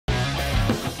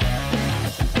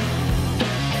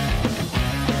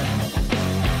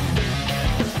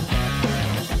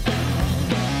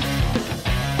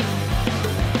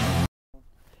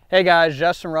Hey guys,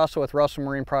 Justin Russell with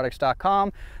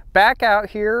RussellMarineProducts.com. Back out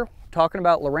here talking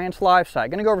about Lowrance Livesight.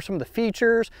 Going to go over some of the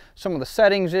features, some of the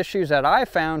settings issues that I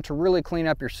found to really clean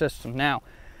up your system. Now,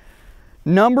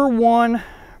 number one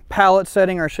pallet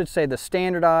setting, or I should say the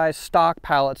standardized stock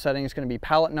pallet setting, is going to be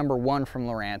pallet number 1 from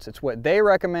Lowrance. It's what they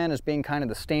recommend as being kind of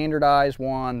the standardized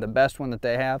one, the best one that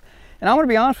they have. And I'm going to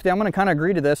be honest with you, I'm going to kind of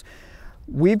agree to this.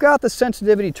 We've got the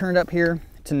sensitivity turned up here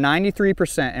to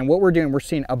 93%, and what we're doing, we're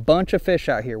seeing a bunch of fish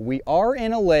out here. We are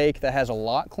in a lake that has a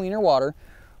lot cleaner water.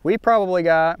 We probably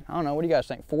got, I don't know, what do you guys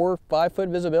think, 4 or 5 foot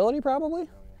visibility probably?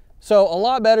 So a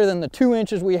lot better than the 2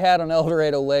 inches we had on El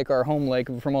Dorado Lake, our home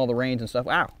lake, from all the rains and stuff.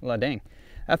 Wow, well, dang,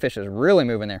 that fish is really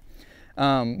moving there.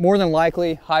 More than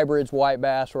likely, hybrids, white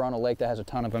bass, we're on a lake that has a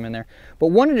ton of them in there. But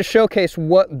wanted to showcase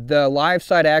what the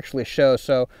Livesight actually shows.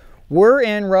 So we're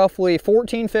in roughly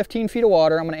 14, 15 feet of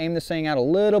water. I'm going to aim this thing out a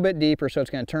little bit deeper so it's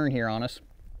going to turn here on us.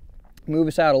 Move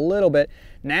us out a little bit.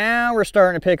 Now we're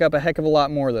starting to pick up a heck of a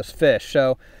lot more of those fish.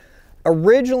 So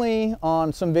originally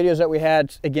on some videos that we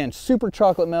had, again, super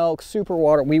chocolate milk, super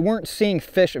water, we weren't seeing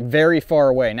fish very far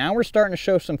away. Now we're starting to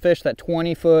show some fish that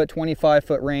 20 foot, 25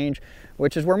 foot range,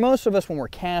 which is where most of us when we're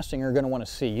casting are going to want to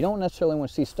see. You don't necessarily want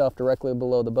to see stuff directly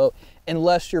below the boat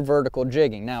unless you're vertical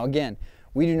jigging. Now again,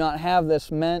 we do not have this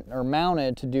meant or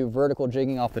mounted to do vertical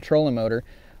jigging off the trolling motor,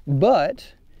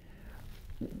 but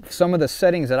some of the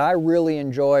settings that I really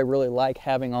enjoy, really like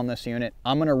having on this unit,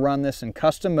 I'm going to run this in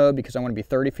custom mode because I want to be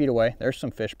 30 feet away. There's some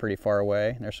fish pretty far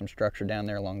away. There's some structure down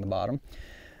there along the bottom.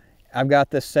 I've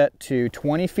got this set to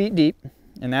 20 feet deep,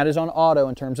 and that is on auto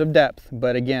in terms of depth.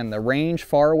 But again, the range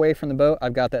far away from the boat,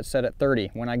 I've got that set at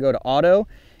 30. When I go to auto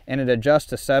and it adjusts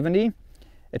to 70,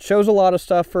 it shows a lot of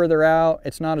stuff further out.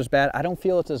 It's not as bad. I don't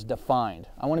feel it's as defined.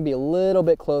 I want to be a little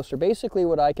bit closer. Basically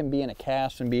what I can be in a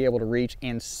cast and be able to reach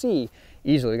and see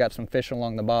easily. We got some fish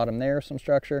along the bottom there, some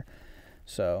structure.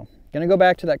 So gonna go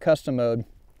back to that custom mode.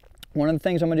 One of the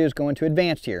things I'm gonna do is go into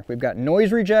advanced here. We've got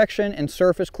noise rejection and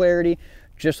surface clarity,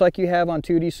 just like you have on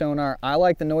 2D sonar. I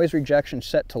like the noise rejection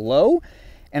set to low,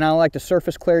 and I like the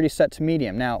surface clarity set to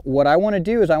medium. Now, what I wanna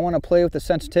do is I wanna play with the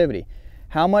sensitivity.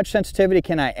 How much sensitivity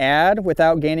can I add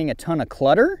without gaining a ton of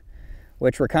clutter?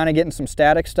 Which we're kind of getting some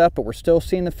static stuff, but we're still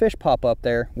seeing the fish pop up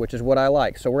there, which is what I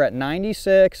like. So we're at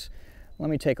 96. Let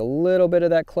me take a little bit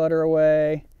of that clutter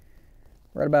away.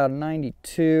 We're at about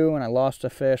 92, and I lost a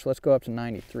fish. Let's go up to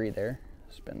 93 there.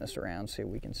 Spin this around, see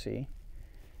what we can see.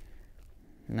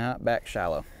 Not back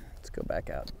shallow. Let's go back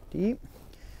out deep.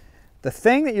 The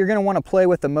thing that you're going to want to play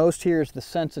with the most here is the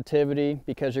sensitivity,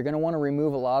 because you're going to want to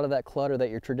remove a lot of that clutter that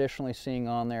you're traditionally seeing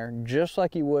on there, just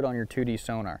like you would on your 2D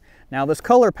sonar. Now this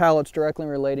color palette's directly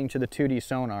relating to the 2D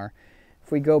sonar.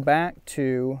 If we go back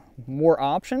to more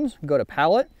options, go to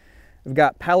palette, we've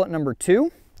got palette number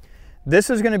 2.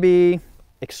 This is going to be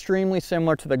extremely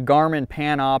similar to the Garmin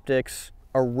Panoptix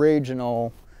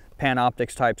original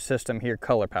Panoptix type system here,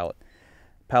 color palette.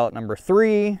 Palette number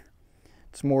 3.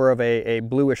 It's more of a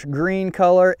bluish green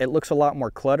color. It looks a lot more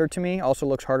cluttered to me. Also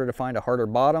looks harder to find, a harder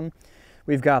bottom.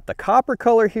 We've got the copper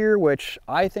color here, which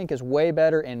I think is way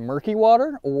better in murky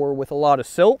water or with a lot of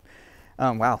silt.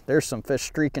 Wow, there's some fish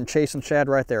streaking, chasing shad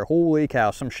right there. Holy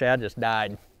cow, some shad just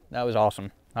died. That was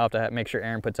awesome. I'll have to make sure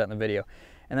Aaron puts that in the video.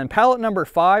 And then palette number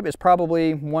 5 is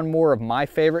probably one more of my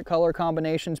favorite color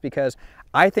combinations because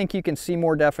I think you can see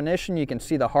more definition. You can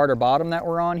see the harder bottom that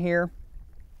we're on here.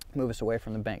 Move us away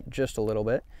from the bank just a little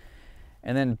bit.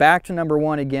 And then back to number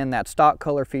 1 again, that stock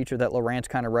color feature that Lowrance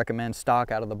kind of recommends stock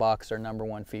out of the box, their number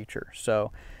 1 feature.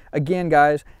 So again,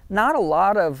 guys, not a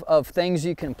lot of things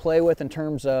you can play with in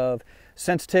terms of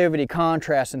sensitivity,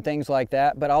 contrast, and things like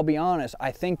that. But I'll be honest,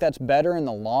 I think that's better in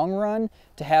the long run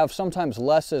to have sometimes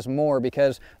less is more,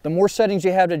 because the more settings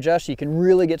you have to adjust, you can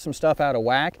really get some stuff out of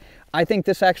whack. I think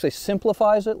this actually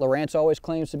simplifies it. Lowrance always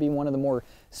claims to be one of the more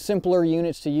simpler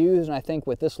units to use, and I think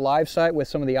with this Livesight, with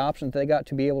some of the options they got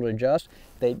to be able to adjust,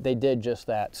 they did just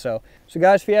that. So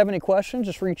guys, if you have any questions,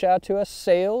 just reach out to us,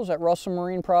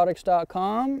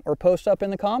 sales@RussellMarineProducts.com, or post up in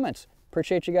the comments.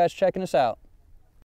 Appreciate you guys checking us out.